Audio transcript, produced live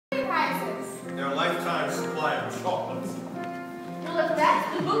their lifetime supply of chocolates. Well, if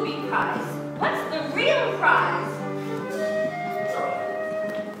that's the booby prize, what's the real prize?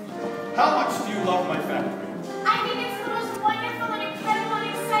 Charlie, how much do you love my factory? I think it's the most wonderful and incredible and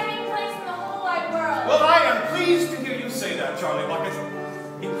exciting place in the whole wide world. Well, I am pleased to hear you say that, Charlie Bucket,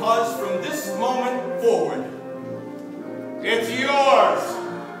 because from this moment forward, it's yours.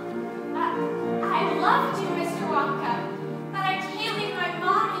 I'd love to, Mr. Wonka, but I can't leave my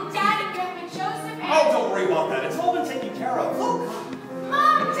mom and dad and Grandpa Joseph and... Oh, don't worry about that. It's all